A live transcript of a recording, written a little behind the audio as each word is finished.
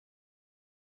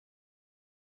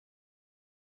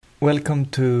Welcome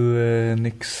to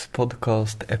Nyx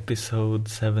podcast episode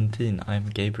 17. I'm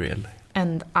Gabriel.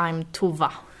 And I'm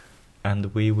Tova.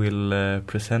 And we will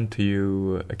present to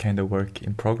you a kind of work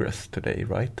in progress today,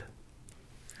 right?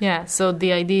 Yeah, so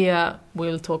the idea,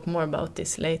 we'll talk more about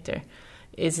this later,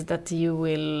 is that you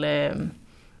will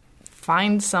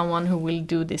find someone who will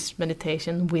do this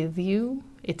meditation with you.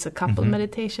 It's a couple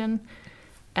meditation.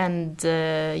 And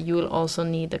you will also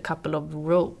need a couple of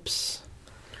ropes.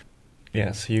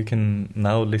 Yeah, so you can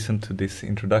now listen to this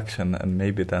introduction and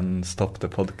maybe then stop the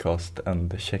podcast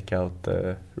and check out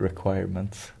the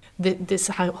requirements. This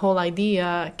whole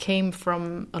idea came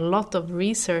from a lot of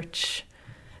research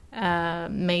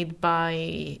made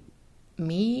by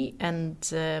me and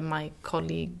my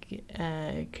colleague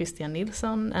Christian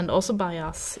Nilsson, and also by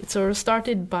us. It sort of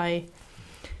started by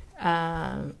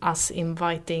us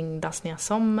inviting Dasnia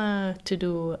Sommer to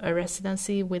do a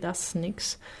residency with us,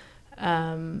 Nyx,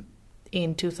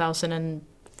 in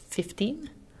 2015,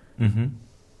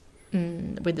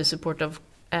 with the support of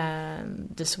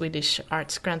the Swedish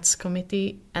Arts Grants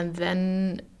Committee. And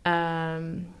then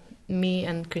me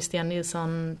and Christian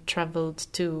Nilsson traveled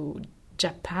to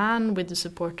Japan with the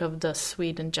support of the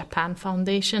Sweden-Japan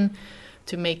Foundation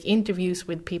to make interviews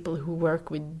with people who work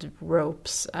with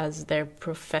ropes as their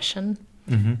profession.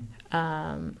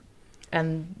 And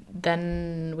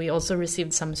then we also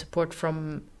received some support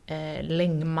from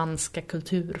Längmanska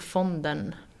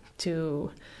Kulturfonden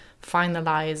to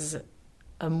finalize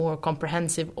a more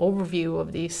comprehensive overview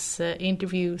of these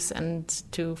interviews and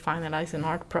to finalize an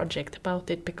art project about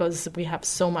it, because we have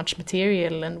so much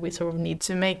material and we sort of need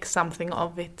to make something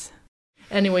of it.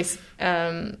 Anyways,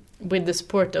 with the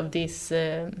support of these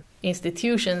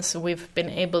institutions, we've been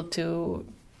able to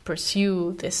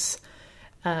pursue this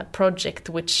project,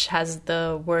 which has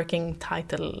the working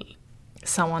title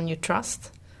Someone You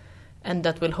Trust, and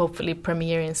that will hopefully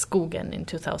premiere in Skogen in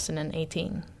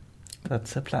 2018.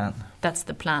 That's the plan. That's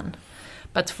the plan.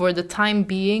 But for the time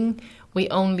being, we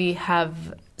only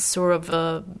have sort of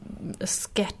a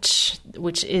sketch,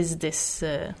 which is this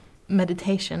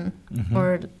meditation,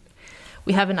 or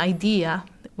we have an idea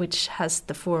which has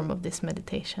the form of this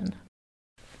meditation.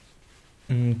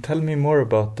 Tell me more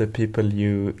about the people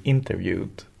you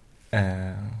interviewed.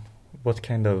 What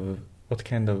kind of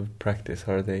practice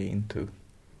are they into?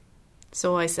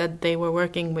 So I said they were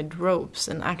working with ropes,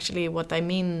 and actually what I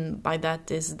mean by that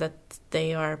is that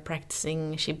they are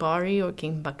practicing shibari or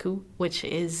kinbaku, which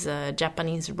is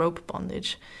Japanese rope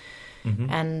bondage.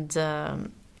 And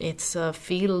it's a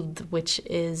field which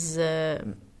is, it's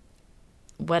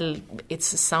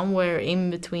somewhere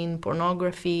in between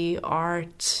pornography,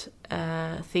 art,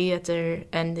 theater,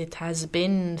 and it has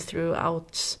been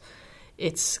throughout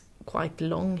its quite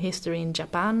long history in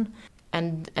Japan.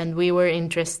 And we were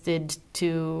interested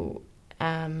to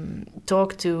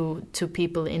talk to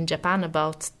people in Japan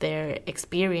about their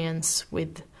experience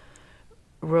with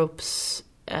ropes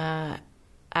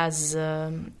as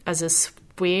a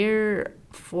sphere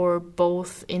for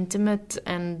both intimate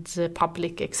and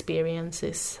public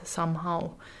experiences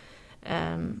somehow.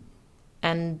 And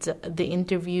the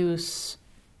interviews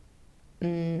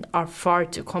are far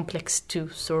too complex to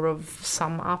sort of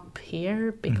sum up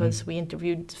here, because we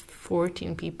interviewed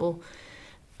 14 people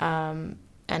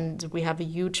and we have a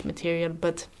huge material.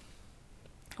 But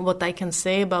what I can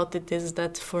say about it is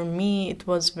that for me it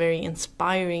was very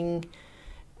inspiring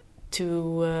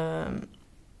to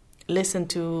listen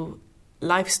to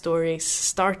life stories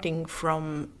starting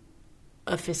from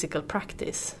a physical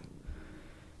practice.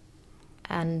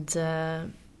 And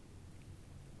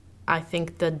I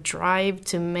think the drive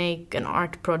to make an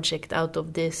art project out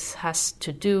of this has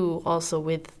to do also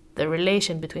with the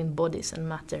relation between bodies and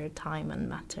matter, time and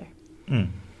matter.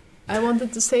 I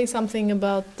wanted to say something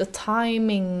about the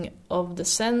timing of the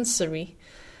sensory,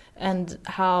 and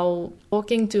how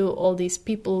talking to all these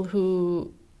people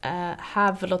who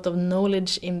have a lot of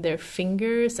knowledge in their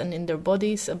fingers and in their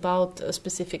bodies about a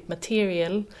specific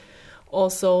material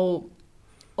also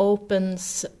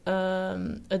opens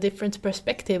a different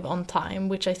perspective on time,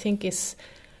 which I think is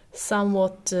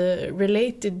somewhat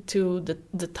related to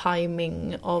the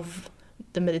timing of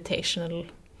the meditational.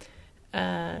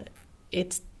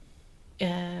 It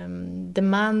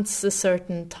demands a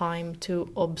certain time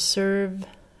to observe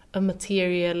a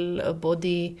material, a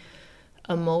body,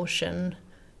 a motion,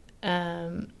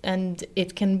 and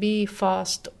it can be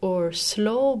fast or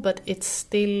slow, but it's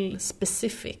still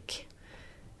specific.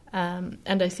 And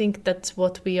I think that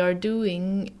what we are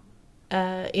doing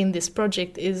in this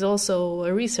project is also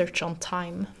a research on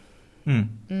time.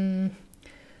 And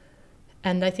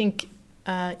I think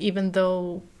even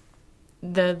though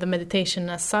the meditation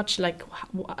as such, like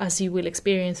as you will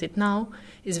experience it now,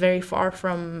 is very far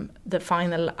from the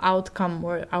final outcome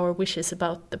or our wishes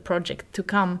about the project to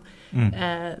come.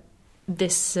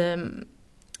 This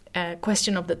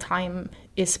question of the time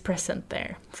is present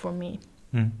there for me.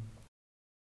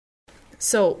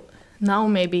 So now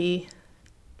maybe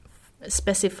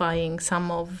specifying some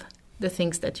of the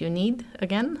things that you need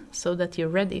again, so that you're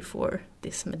ready for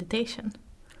this meditation.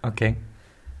 Okay.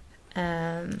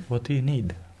 What do you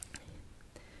need?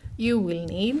 You will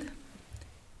need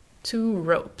 2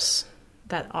 ropes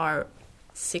that are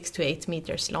 6 to 8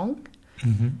 meters long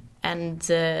and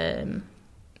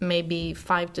maybe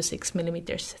 5 to 6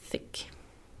 millimeters thick,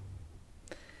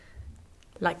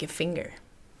 like a finger.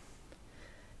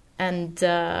 And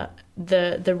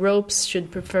the ropes should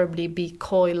preferably be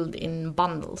coiled in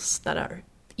bundles that are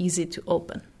easy to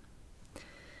open.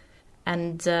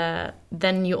 And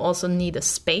then you also need a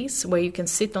space where you can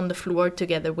sit on the floor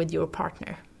together with your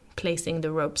partner, placing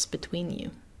the ropes between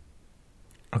you.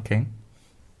 Okay.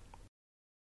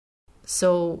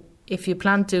 So if you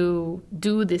plan to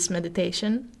do this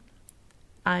meditation,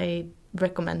 I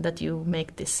recommend that you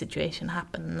make this situation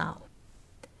happen now.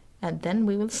 And then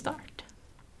we will start.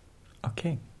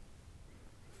 Okay.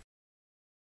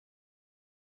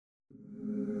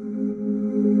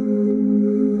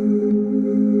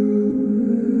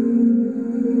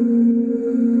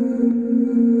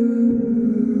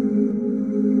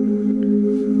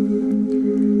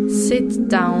 Sit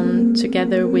down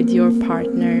together with your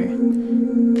partner,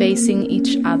 facing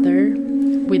each other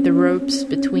with the ropes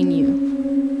between you.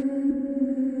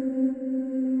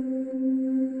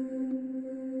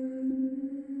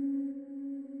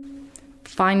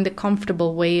 Find a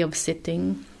comfortable way of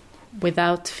sitting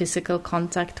without physical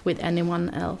contact with anyone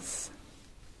else.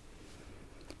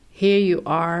 Here you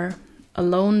are,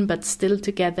 alone but still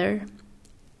together,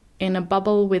 in a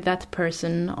bubble with that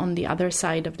person on the other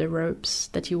side of the ropes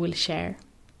that you will share.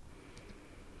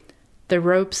 The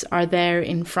ropes are there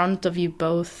in front of you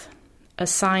both, a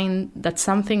sign that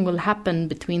something will happen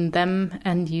between them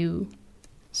and you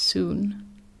soon.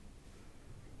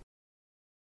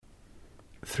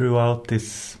 Throughout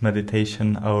this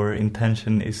meditation, our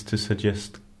intention is to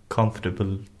suggest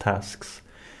comfortable tasks.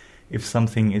 If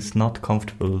something is not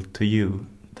comfortable to you,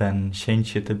 then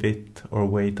change it a bit or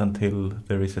wait until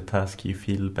there is a task you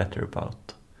feel better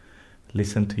about.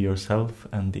 Listen to yourself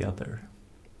and the other.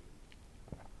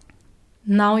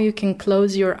 Now you can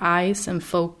close your eyes and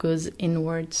focus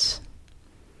inwards.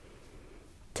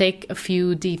 Take a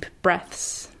few deep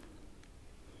breaths.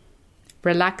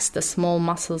 Relax the small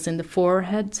muscles in the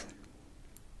forehead.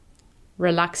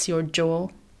 Relax your jaw,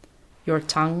 your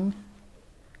tongue.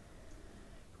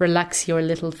 Relax your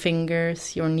little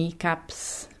fingers, your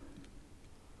kneecaps.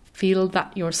 Feel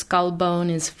that your skull bone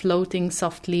is floating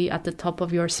softly at the top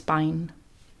of your spine.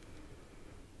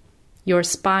 Your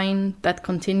spine that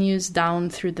continues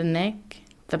down through the neck,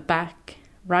 the back,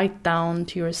 right down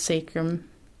to your sacrum.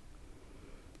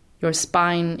 Your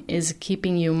spine is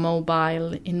keeping you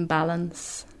mobile, in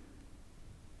balance.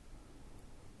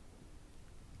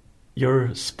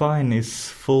 Your spine is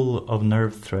full of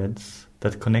nerve threads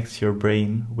that connects your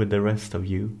brain with the rest of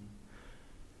you.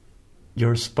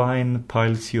 Your spine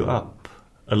piles you up,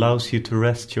 allows you to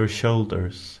rest your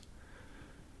shoulders.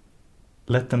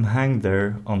 Let them hang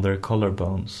there on their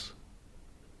collarbones.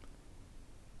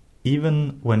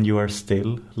 Even when you are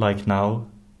still, like now,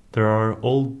 there are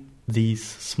all these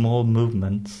small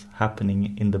movements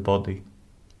happening in the body.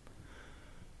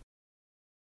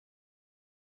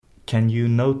 Can you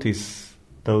notice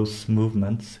those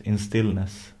movements in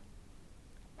stillness?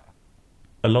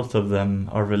 A lot of them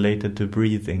are related to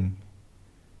breathing.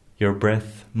 Your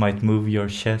breath might move your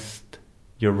chest,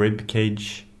 your rib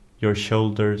cage, your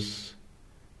shoulders,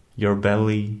 your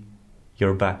belly,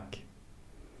 your back.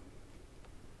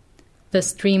 The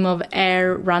stream of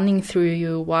air running through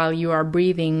you while you are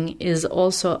breathing is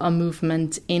also a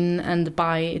movement in and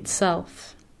by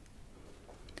itself.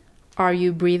 Are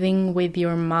you breathing with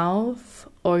your mouth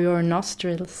or your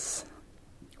nostrils?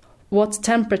 What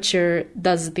temperature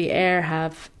does the air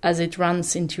have as it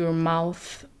runs into your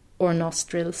mouth or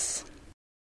nostrils?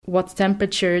 What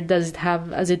temperature does it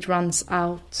have as it runs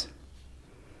out?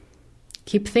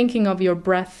 Keep thinking of your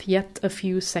breath yet a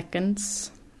few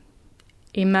seconds.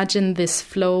 Imagine this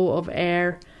flow of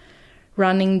air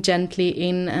running gently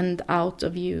in and out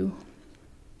of you.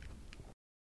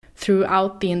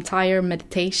 Throughout the entire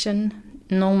meditation,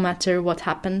 no matter what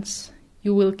happens,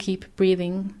 you will keep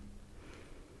breathing.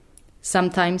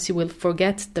 Sometimes you will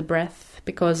forget the breath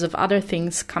because of other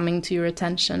things coming to your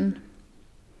attention.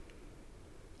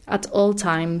 At all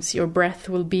times, your breath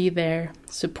will be there,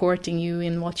 supporting you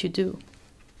in what you do.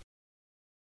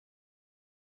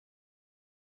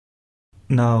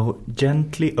 Now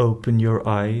gently open your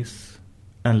eyes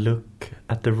and look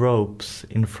at the ropes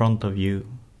in front of you,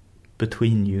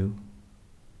 between you.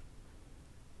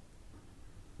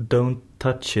 Don't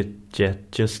touch it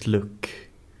yet, just look.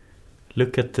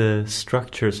 Look at the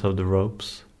structures of the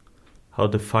ropes, how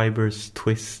the fibers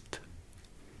twist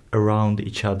around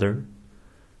each other.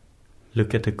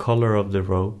 Look at the color of the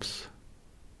ropes.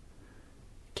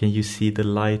 Can you see the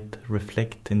light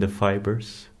reflect in the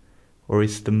fibers? Or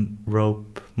is the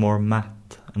rope more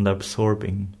matte and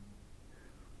absorbing?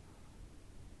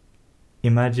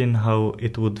 Imagine how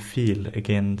it would feel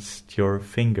against your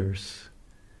fingers,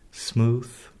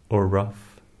 smooth or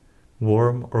rough,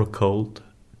 warm or cold,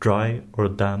 dry or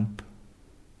damp.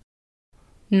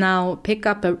 Now pick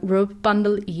up a rope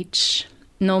bundle each,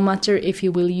 no matter if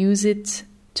you will use it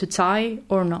to tie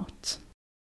or not.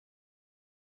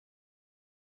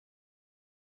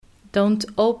 Don't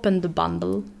open the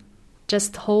bundle,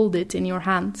 just hold it in your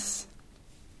hands.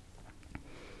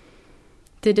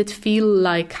 Did it feel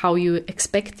like how you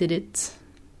expected it?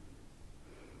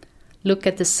 Look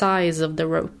at the size of the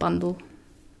rope bundle.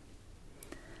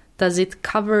 Does it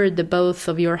cover the both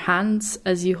of your hands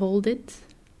as you hold it?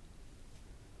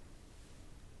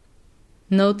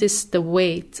 Notice the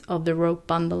weight of the rope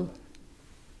bundle.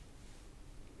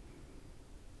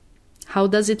 How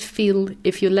does it feel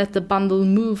if you let the bundle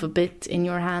move a bit in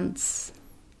your hands?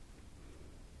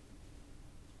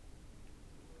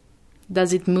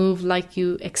 Does it move like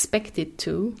you expect it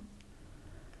to?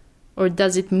 Or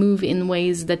does it move in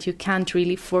ways that you can't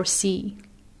really foresee,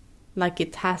 like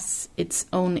it has its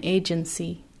own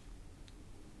agency?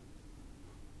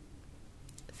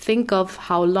 Think of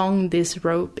how long this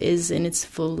rope is in its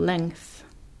full length,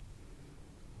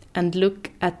 and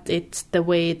look at it the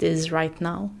way it is right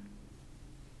now.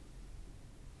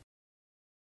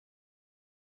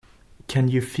 Can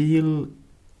you feel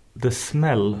the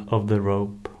smell of the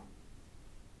rope?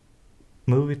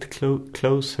 Move it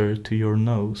closer to your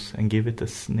nose and give it a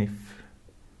sniff.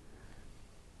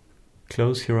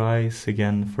 Close your eyes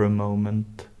again for a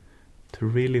moment to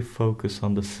really focus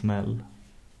on the smell.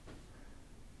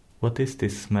 What is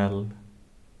this smell?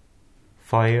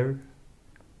 Fire?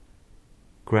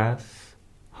 Grass?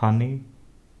 Honey?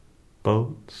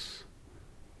 Boats?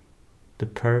 The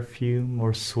perfume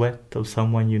or sweat of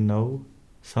someone you know?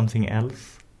 Something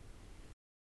else?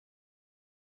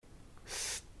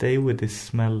 Stay with this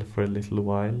smell for a little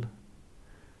while.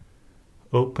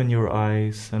 Open your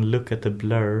eyes and look at the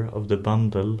blur of the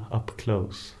bundle up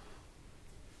close.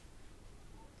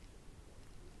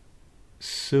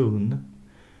 Soon,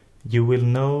 you will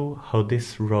know how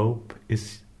this rope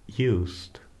is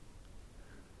used.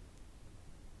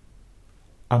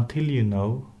 Until you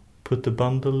know, put the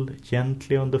bundle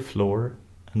gently on the floor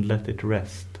and let it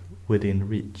rest within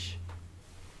reach.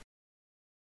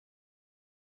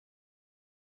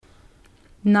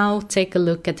 Now take a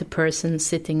look at the person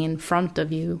sitting in front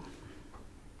of you.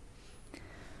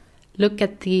 Look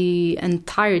at the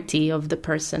entirety of the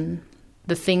person,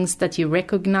 the things that you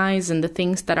recognize and the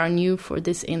things that are new for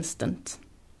this instant.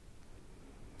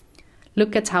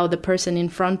 Look at how the person in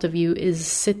front of you is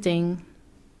sitting.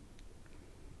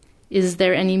 Is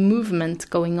there any movement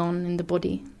going on in the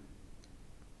body?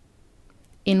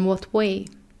 In what way?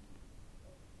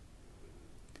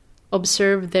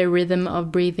 Observe their rhythm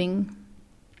of breathing.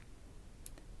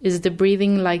 Is the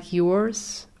breathing like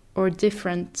yours or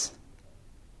different?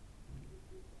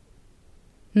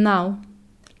 Now,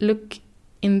 look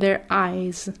in their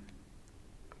eyes.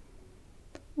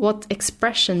 What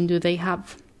expression do they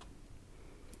have?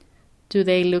 Do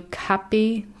they look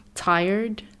happy,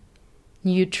 tired,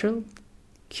 neutral,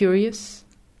 curious?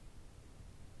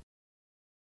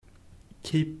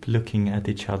 Keep looking at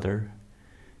each other.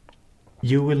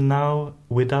 You will now,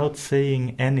 without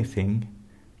saying anything,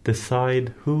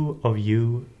 decide who of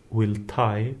you will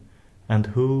tie and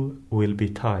who will be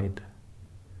tied.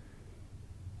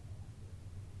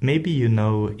 Maybe you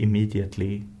know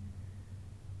immediately.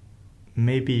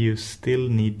 Maybe you still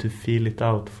need to feel it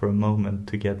out for a moment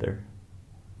together.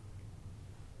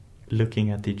 Looking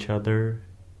at each other,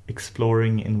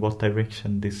 exploring in what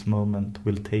direction this moment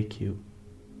will take you.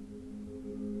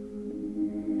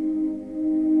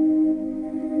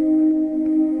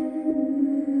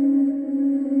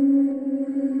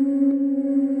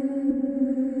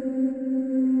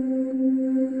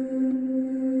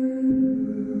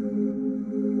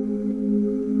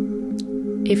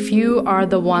 If you are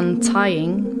the one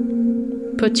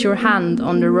tying, put your hand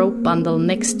on the rope bundle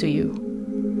next to you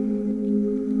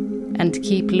and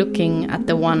keep looking at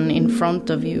the one in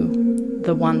front of you,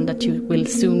 the one that you will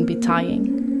soon be tying.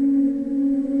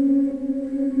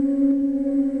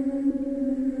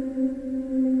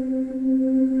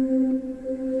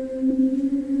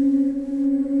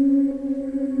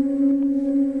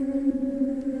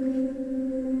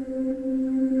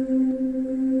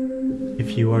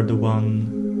 If you are the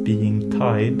one being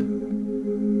tied,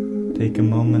 take a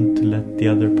moment to let the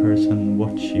other person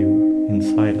watch you in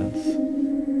silence.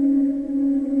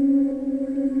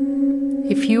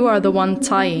 If you are the one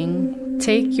tying,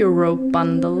 take your rope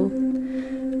bundle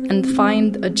and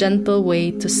find a gentle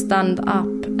way to stand up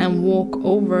and walk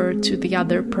over to the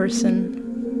other person.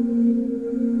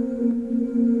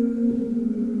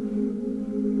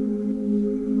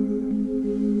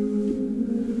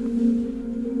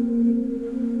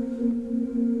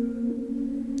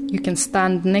 You can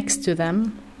stand next to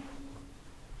them.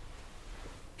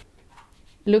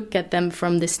 Look at them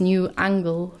from this new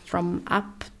angle, from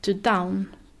up to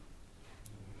down.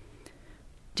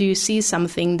 Do you see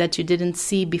something that you didn't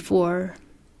see before?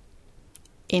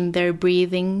 In their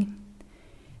breathing,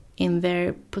 in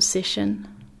their position?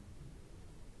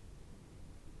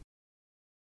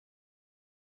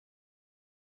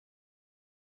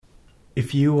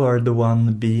 If you are the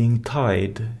one being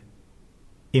tied,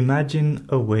 imagine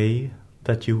a way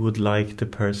that you would like the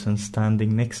person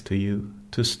standing next to you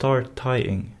to start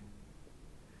tying.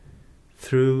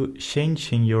 Through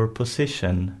changing your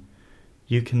position,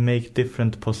 you can make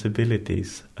different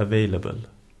possibilities available.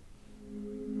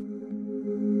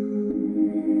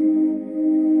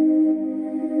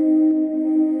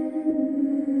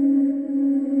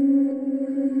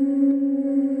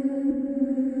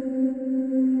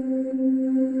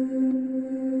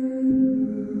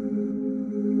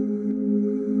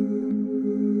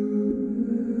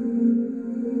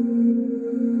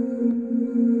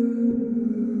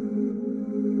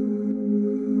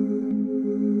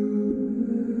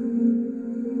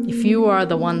 If you are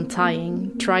the one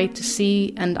tying, try to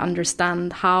see and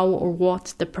understand how or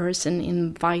what the person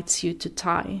invites you to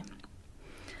tie.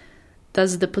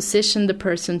 Does the position the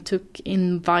person took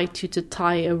invite you to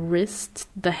tie a wrist,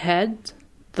 the head,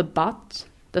 the butt,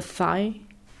 the thigh?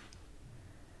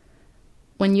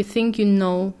 When you think you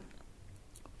know,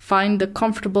 find a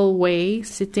comfortable way,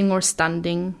 sitting or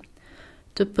standing,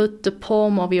 to put the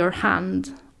palm of your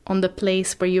hand on the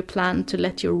place where you plan to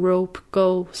let your rope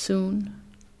go soon.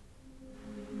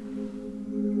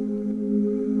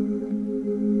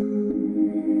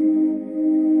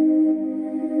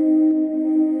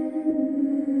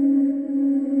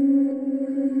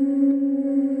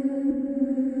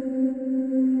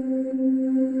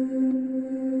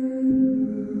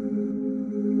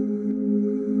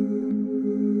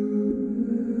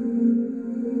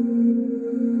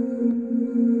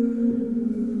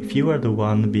 If you are the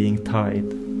one being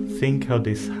tied, think how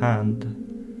this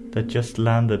hand that just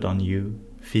landed on you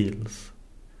feels.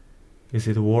 Is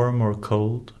it warm or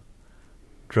cold,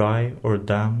 dry or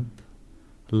damp,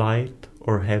 light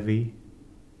or heavy?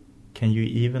 Can you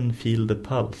even feel the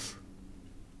pulse?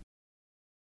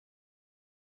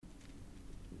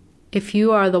 If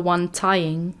you are the one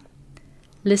tying,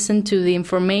 listen to the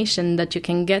information that you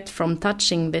can get from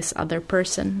touching this other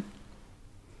person.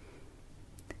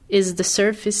 Is the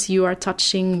surface you are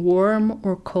touching warm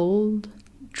or cold,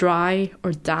 dry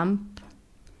or damp?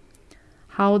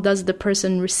 How does the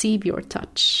person receive your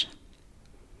touch?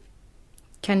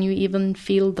 Can you even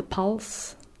feel the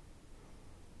pulse?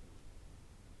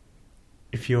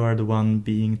 If you are the one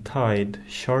being tied,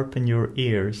 sharpen your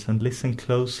ears and listen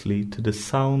closely to the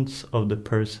sounds of the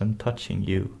person touching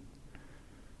you.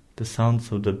 The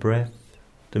sounds of the breath,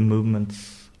 the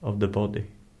movements of the body.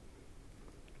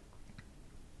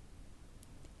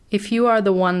 If you are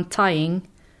the one tying,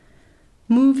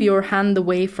 move your hand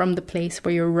away from the place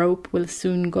where your rope will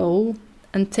soon go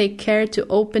and take care to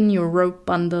open your rope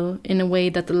bundle in a way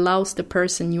that allows the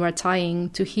person you are tying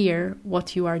to hear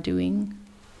what you are doing.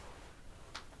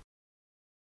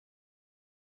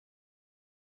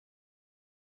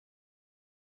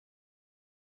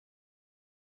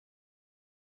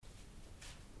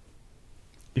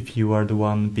 If you are the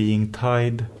one being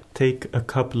tied, take a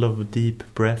couple of deep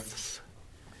breaths.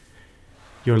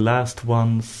 Your last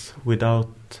ones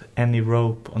without any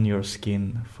rope on your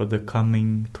skin for the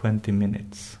coming 20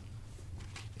 minutes.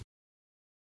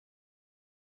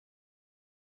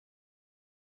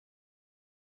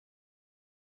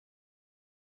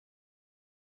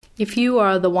 If you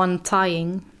are the one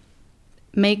tying,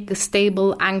 make a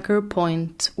stable anchor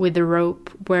point with the rope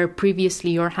where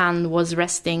previously your hand was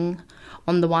resting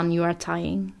on the one you are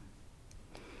tying.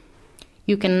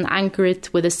 You can anchor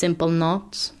it with a simple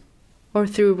knot, or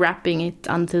through wrapping it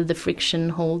until the friction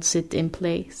holds it in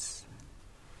place.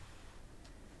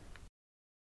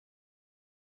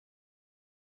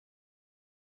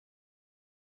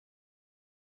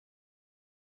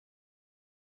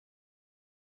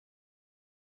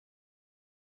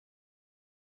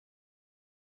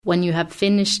 When you have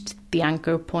finished the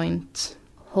anchor point,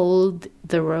 hold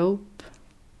the rope,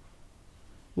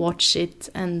 watch it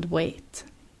and wait.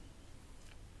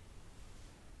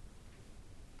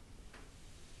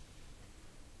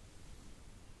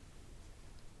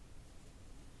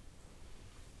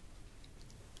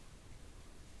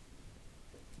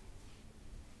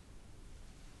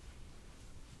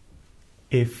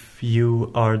 If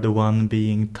you are the one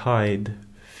being tied,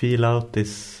 feel out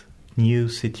this new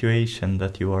situation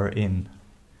that you are in.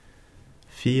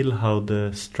 Feel how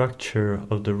the structure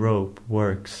of the rope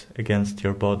works against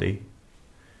your body.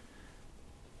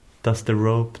 Does the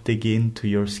rope dig into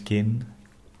your skin,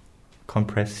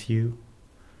 compress you,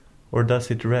 or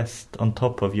does it rest on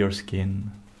top of your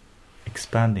skin,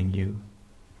 expanding you?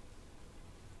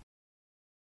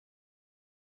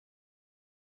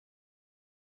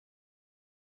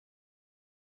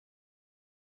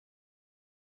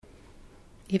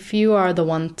 If you are the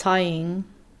one tying,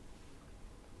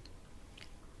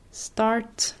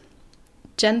 start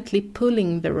gently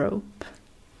pulling the rope,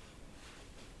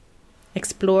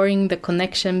 exploring the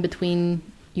connection between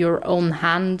your own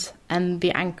hand and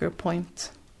the anchor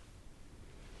point.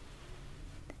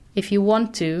 If you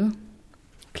want to,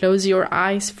 close your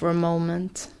eyes for a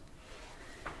moment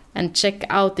and check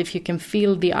out if you can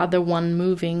feel the other one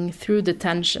moving through the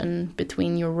tension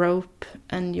between your rope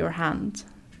and your hand.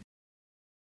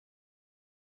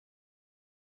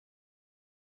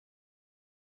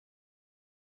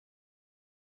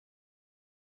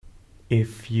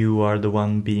 If you are the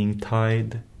one being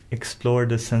tied, explore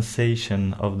the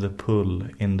sensation of the pull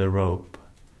in the rope.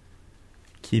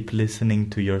 Keep listening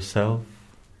to yourself,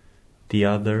 the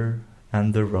other,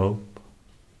 and the rope,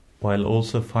 while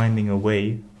also finding a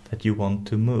way that you want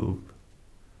to move.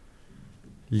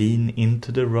 Lean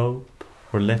into the rope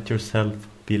or let yourself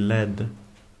be led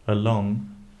along,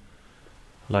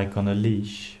 like on a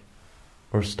leash,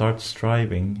 or start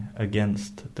striving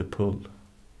against the pull.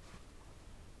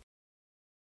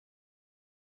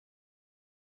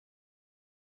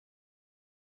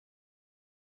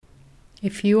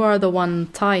 If you are the one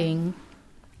tying,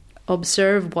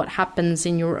 observe what happens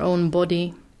in your own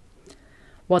body,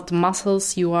 what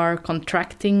muscles you are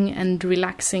contracting and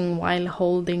relaxing while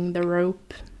holding the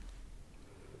rope.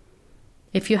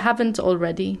 If you haven't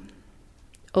already,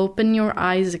 open your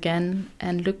eyes again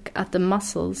and look at the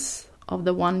muscles of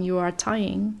the one you are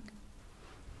tying.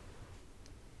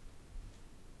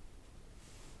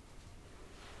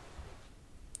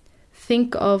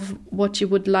 Think of what you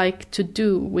would like to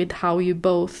do with how you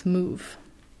both move.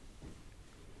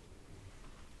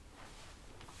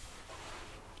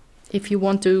 If you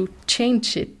want to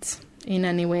change it in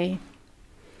any way,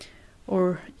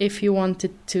 or if you want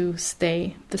it to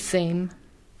stay the same.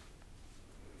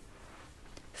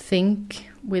 Think,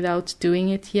 without doing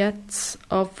it yet,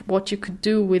 of what you could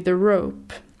do with the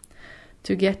rope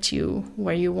to get you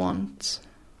where you want.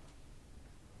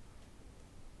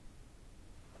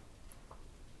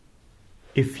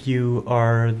 If you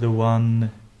are the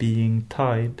one being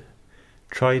tied,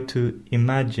 try to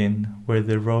imagine where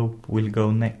the rope will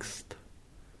go next.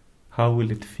 How will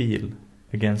it feel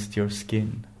against your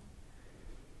skin?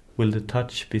 Will the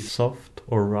touch be soft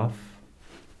or rough,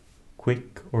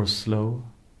 quick or slow,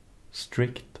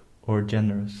 strict or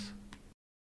generous?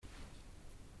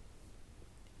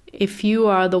 If you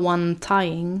are the one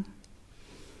tying,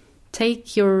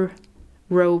 take your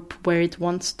rope where it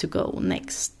wants to go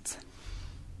next.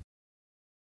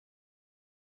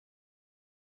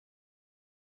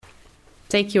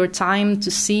 Take your time to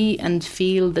see and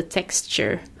feel the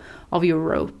texture of your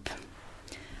rope,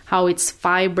 how its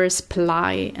fibers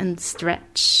ply and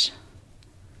stretch,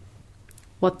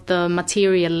 what the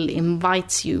material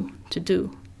invites you to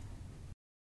do.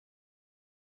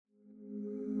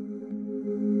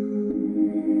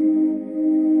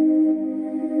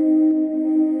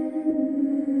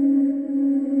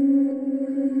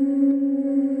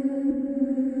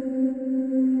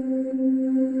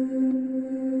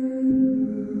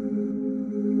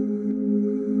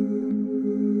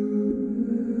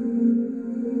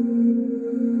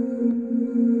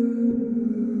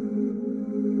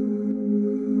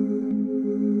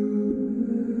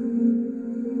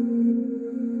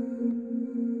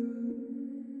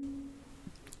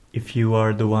 If you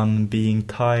are the one being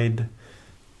tied,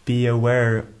 be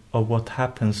aware of what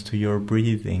happens to your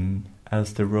breathing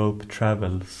as the rope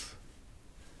travels.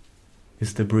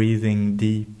 Is the breathing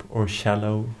deep or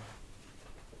shallow?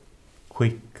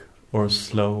 Quick or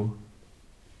slow?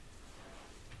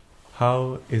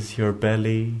 How is your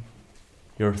belly,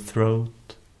 your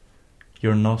throat,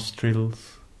 your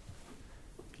nostrils,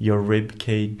 your rib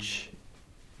cage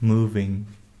moving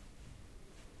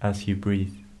as you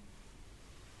breathe?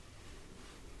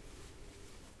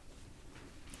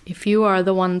 If you are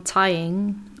the one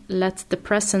tying, let the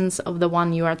presence of the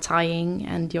one you are tying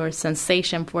and your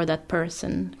sensation for that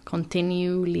person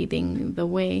continue leading the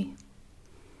way.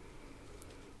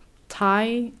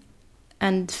 Tie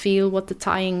and feel what the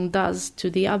tying does to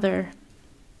the other.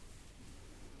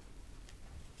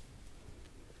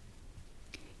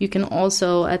 You can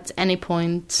also at any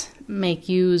point make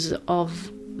use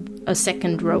of a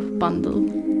second rope bundle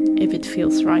if it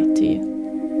feels right to you.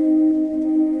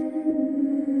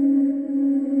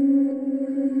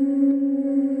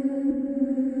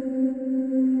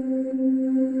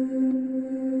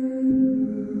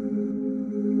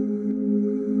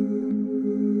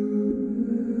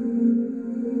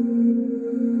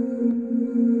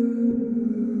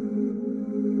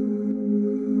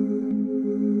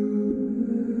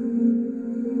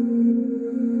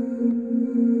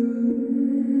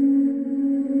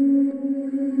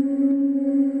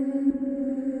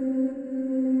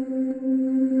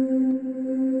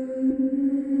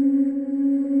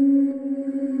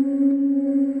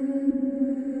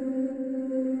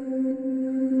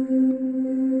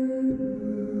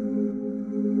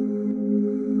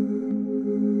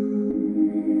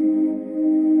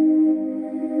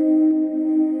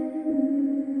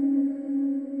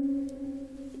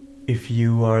 If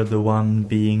you are the one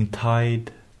being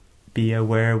tied, be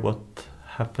aware what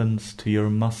happens to your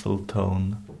muscle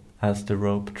tone as the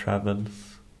rope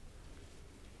travels.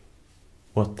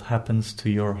 What happens to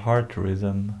your heart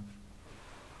rhythm?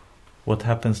 What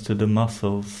happens to the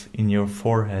muscles in your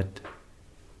forehead,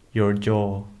 your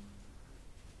jaw,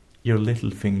 your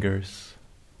little fingers?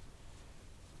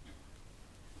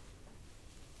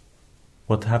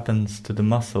 What happens to the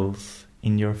muscles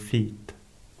in your feet,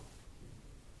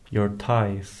 your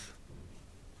thighs,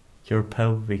 your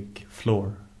pelvic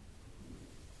floor?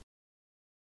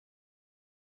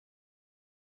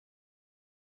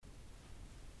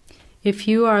 If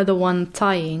you are the one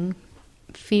tying,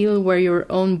 feel where your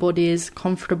own body is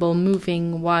comfortable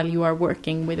moving while you are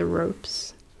working with the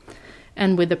ropes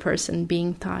and with the person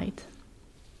being tied.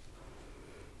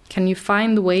 Can you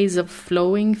find ways of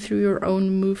flowing through your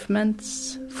own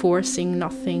movements, forcing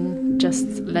nothing, just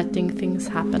letting things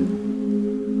happen?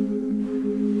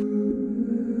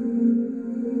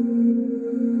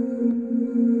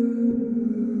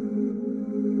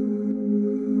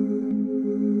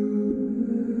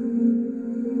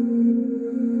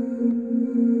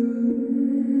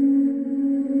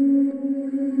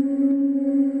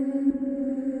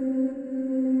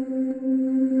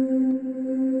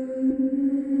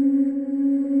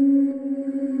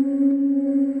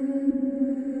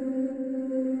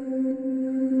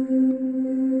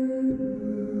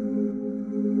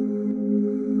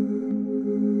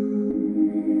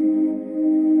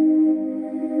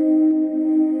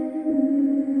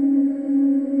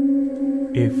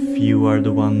 If you are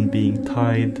the one being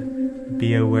tied,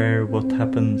 be aware what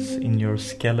happens in your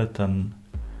skeleton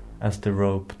as the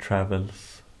rope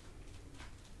travels.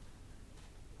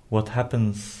 What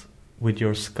happens with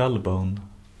your skull bone?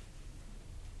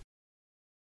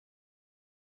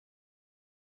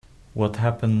 What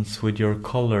happens with your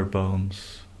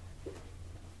collarbones?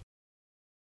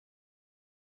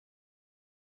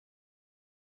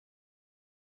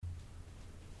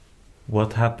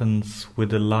 What happens with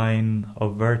the line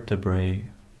of vertebrae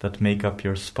that make up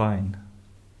your spine?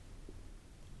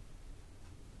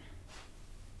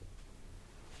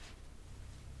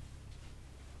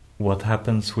 What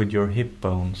happens with your hip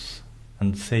bones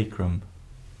and sacrum?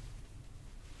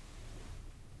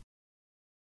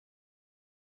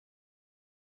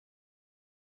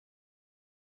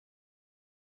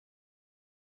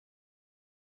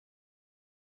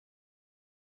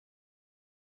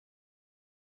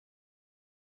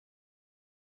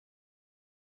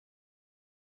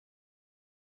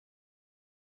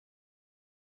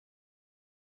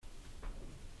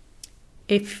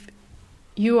 If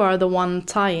you are the one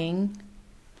tying,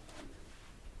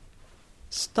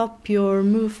 stop your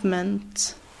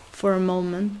movement for a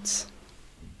moment.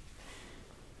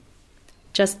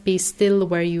 Just be still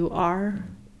where you are.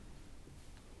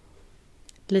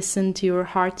 Listen to your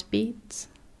heartbeat.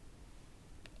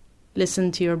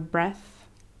 Listen to your breath.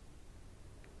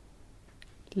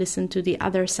 Listen to the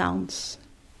other sounds.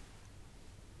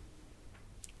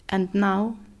 And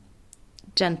now,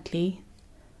 gently,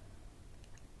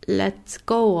 let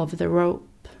go of the rope.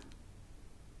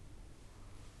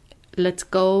 Let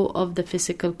go of the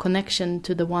physical connection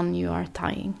to the one you are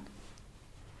tying.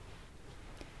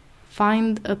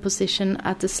 Find a position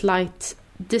at a slight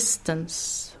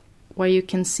distance where you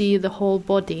can see the whole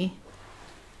body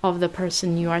of the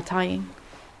person you are tying.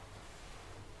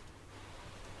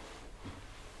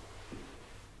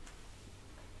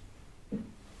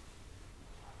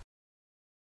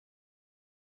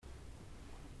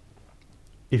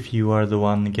 If you are the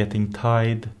one getting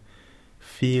tied,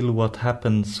 feel what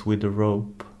happens with the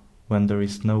rope when there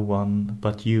is no one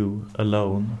but you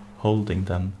alone holding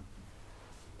them.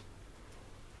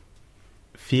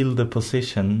 Feel the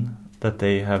position that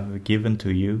they have given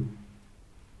to you,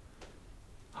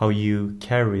 how you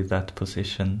carry that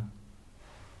position,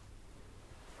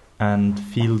 and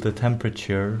feel the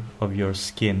temperature of your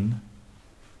skin,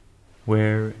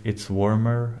 where it's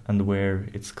warmer and where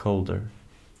it's colder.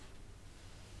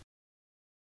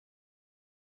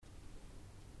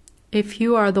 If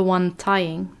you are the one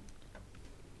tying,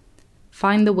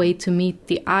 find a way to meet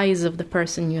the eyes of the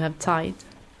person you have tied.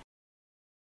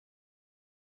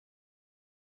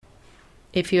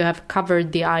 If you have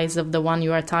covered the eyes of the one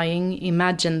you are tying,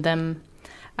 imagine them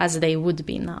as they would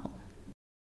be now.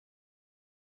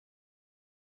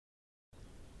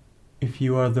 If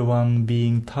you are the one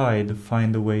being tied,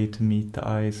 find a way to meet the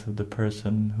eyes of the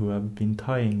person who have been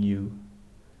tying you.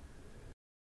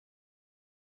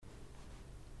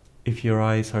 If your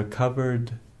eyes are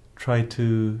covered, try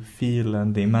to feel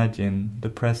and imagine the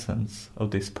presence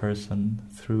of this person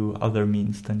through other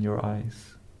means than your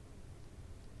eyes.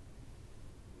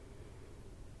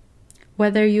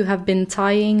 Whether you have been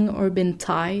tying or been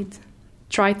tied,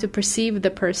 try to perceive the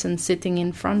person sitting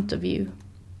in front of you.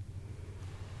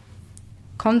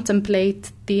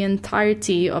 Contemplate the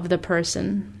entirety of the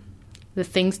person, the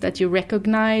things that you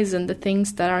recognize and the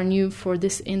things that are new for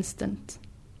this instant.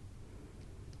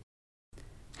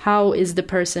 How is the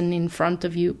person in front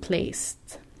of you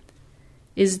placed?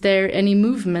 Is there any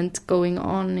movement going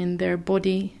on in their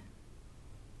body?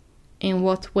 In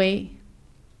what way?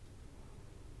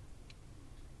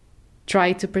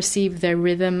 Try to perceive their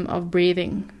rhythm of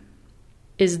breathing.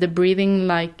 Is the breathing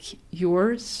like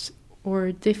yours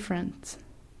or different?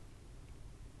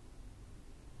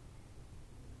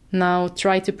 Now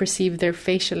try to perceive their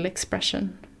facial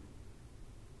expression.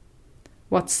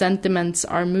 What sentiments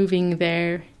are moving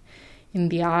there in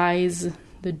the eyes,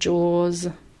 the jaws,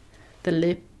 the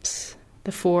lips,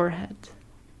 the forehead?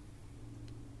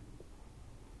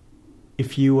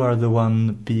 If you are the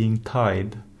one being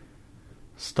tied,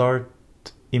 start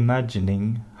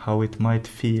imagining how it might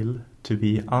feel to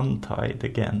be untied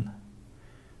again.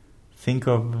 Think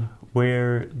of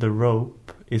where the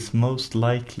rope is most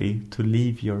likely to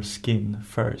leave your skin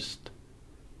first,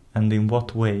 and in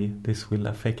what way this will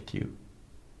affect you.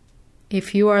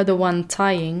 If you are the one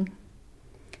tying,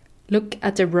 look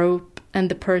at the rope and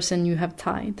the person you have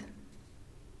tied.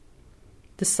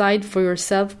 Decide for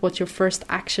yourself what your first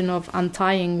action of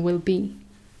untying will be.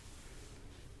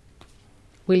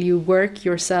 Will you work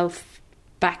yourself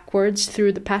backwards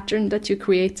through the pattern that you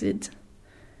created?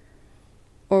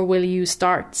 Or will you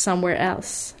start somewhere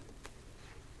else?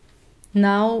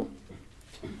 Now,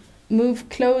 move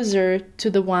closer to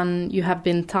the one you have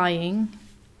been tying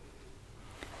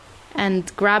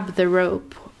and grab the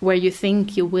rope where you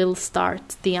think you will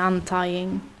start the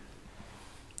untying.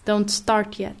 Don't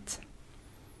start yet.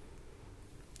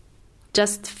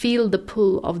 Just feel the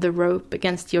pull of the rope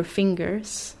against your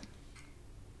fingers.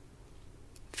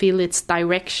 Feel its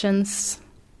directions,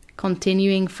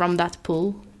 continuing from that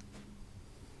pull.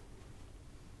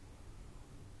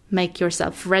 Make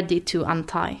yourself ready to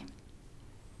untie.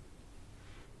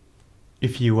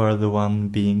 If you are the one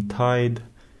being tied,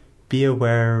 be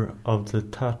aware of the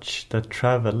touch that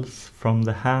travels from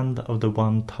the hand of the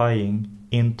one tying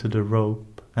into the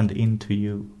rope and into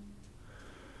you.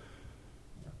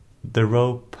 The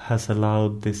rope has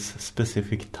allowed this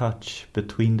specific touch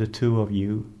between the two of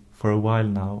you for a while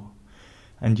now,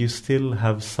 and you still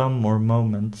have some more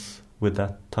moments with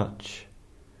that touch.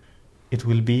 It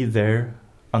will be there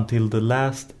until the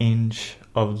last inch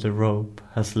of the rope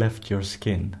has left your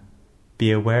skin.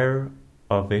 Be aware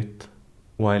of it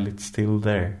while it's still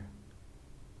there.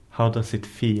 How does it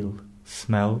feel,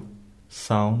 smell,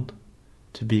 sound,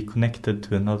 to be connected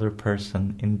to another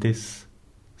person in this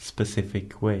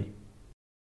specific way?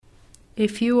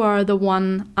 If you are the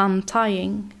one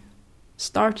untying,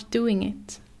 start doing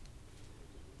it.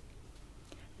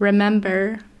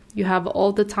 Remember, you have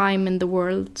all the time in the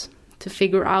world to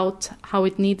figure out how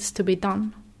it needs to be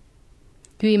done.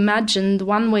 You imagined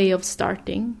one way of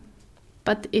starting.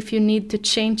 But if you need to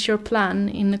change your plan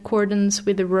in accordance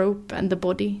with the rope and the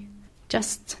body,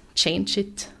 just change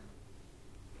it.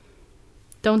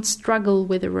 Don't struggle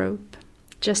with the rope.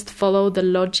 Just follow the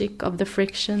logic of the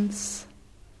frictions,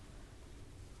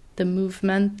 the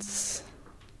movements,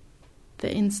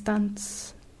 the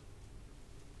instants.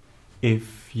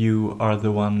 If you are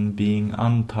the one being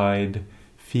untied,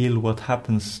 feel what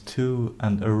happens to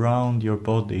and around your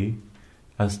body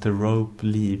as the rope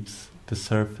leaves the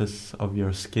surface of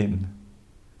your skin.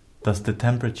 Does the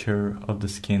temperature of the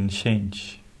skin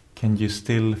change? Can you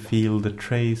still feel the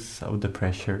trace of the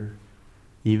pressure,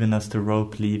 even as the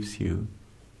rope leaves you?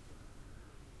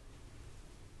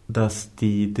 Does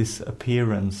the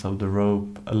disappearance of the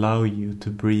rope allow you to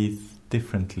breathe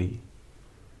differently,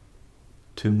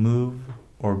 to move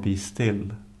or be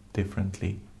still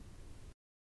differently?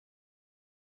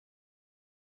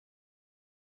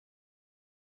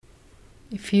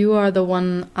 If you are the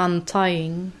one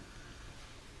untying,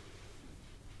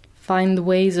 find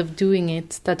ways of doing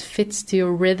it that fits to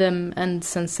your rhythm and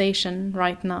sensation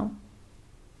right now.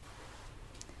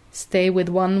 Stay with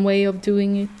one way of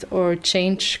doing it or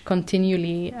change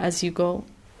continually as you go.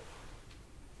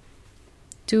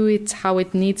 Do it how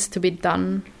it needs to be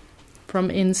done,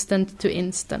 from instant to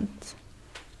instant.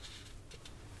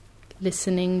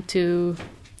 Listening to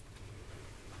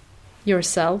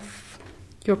yourself,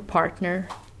 your partner,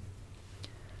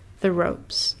 the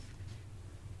ropes.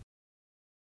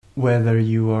 Whether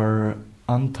you are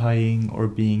untying or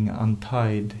being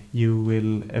untied, you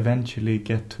will eventually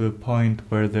get to a point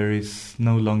where there is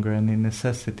no longer any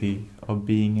necessity of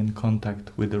being in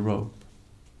contact with the rope.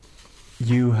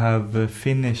 You have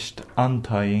finished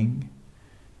untying,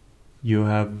 you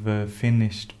have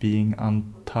finished being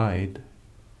untied.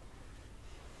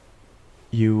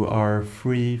 You are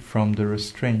free from the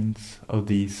restraints of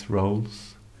these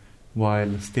roles,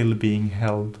 while still being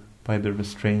held by the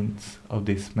restraints of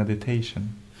this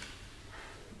meditation.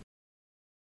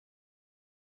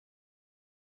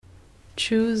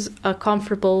 Choose a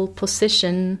comfortable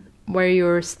position where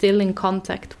you're still in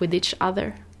contact with each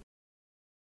other.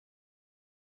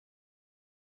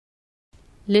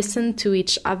 Listen to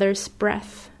each other's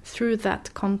breath through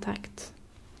that contact.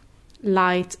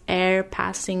 Light air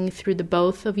passing through the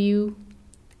both of you,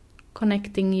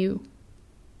 connecting you.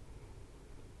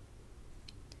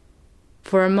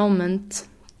 For a moment,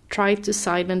 try to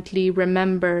silently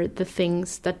remember the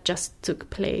things that just took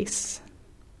place.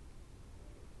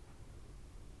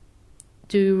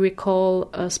 Do you recall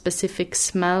a specific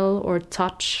smell or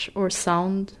touch or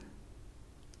sound?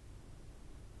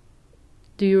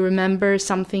 Do you remember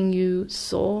something you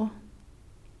saw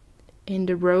in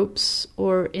the ropes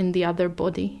or in the other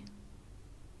body?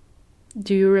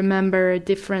 Do you remember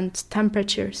different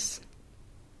temperatures?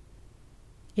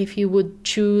 If you would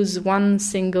choose one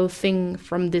single thing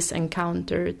from this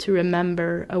encounter to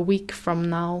remember a week from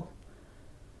now,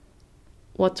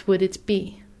 what would it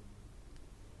be?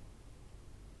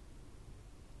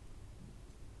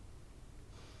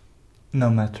 No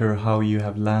matter how you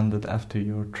have landed after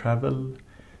your travel,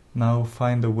 now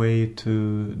find a way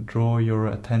to draw your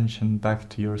attention back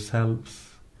to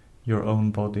yourselves, your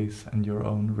own bodies and your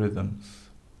own rhythms.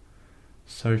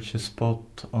 Search a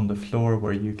spot on the floor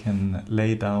where you can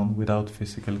lay down without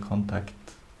physical contact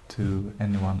to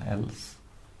anyone else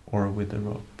or with the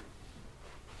rope.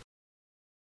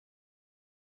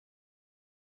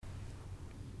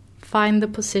 Find the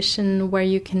position where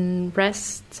you can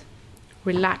rest,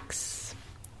 relax.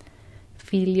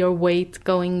 Feel your weight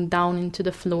going down into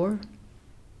the floor.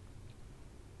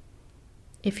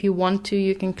 If you want to,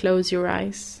 you can close your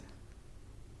eyes.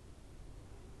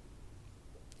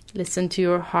 Listen to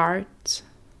your heart,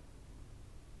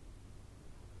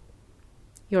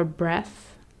 your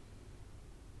breath,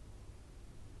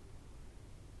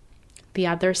 the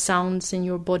other sounds in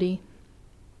your body.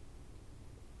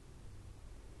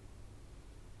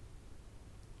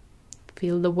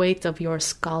 Feel the weight of your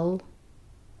skull,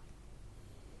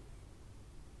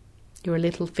 your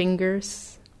little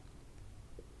fingers,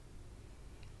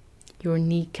 your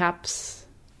kneecaps,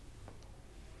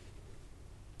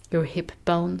 your hip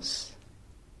bones.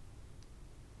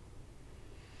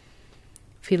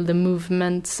 Feel the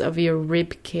movements of your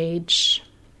rib cage,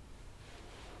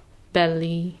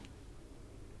 belly,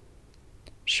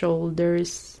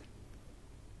 shoulders,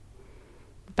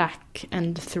 back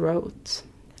and throat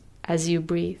as you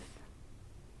breathe.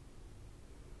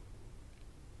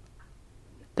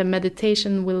 The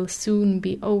meditation will soon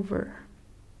be over.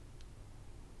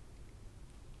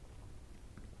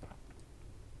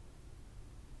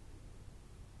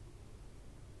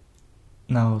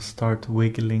 Now start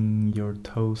wiggling your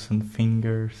toes and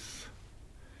fingers,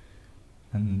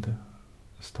 and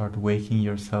start waking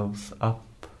yourselves up.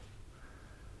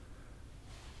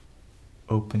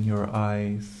 Open your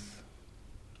eyes.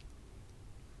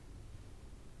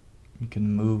 You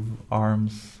can move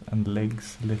arms and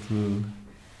legs a little.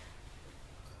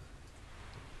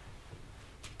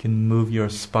 You can move your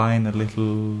spine a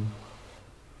little. You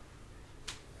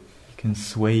can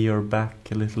sway your back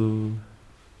a little,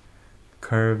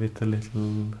 curve it a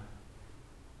little.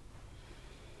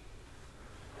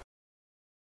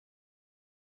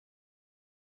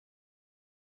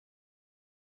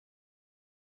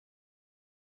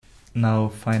 Now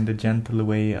find a gentle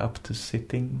way up to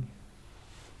sitting.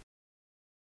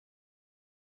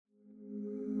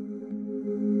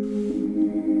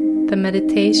 The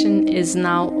meditation is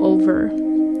now over,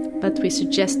 but we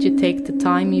suggest you take the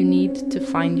time you need to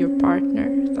find your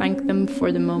partner, thank them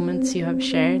for the moments you have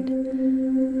shared,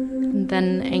 and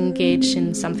then engage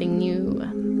in something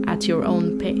new at your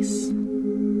own pace.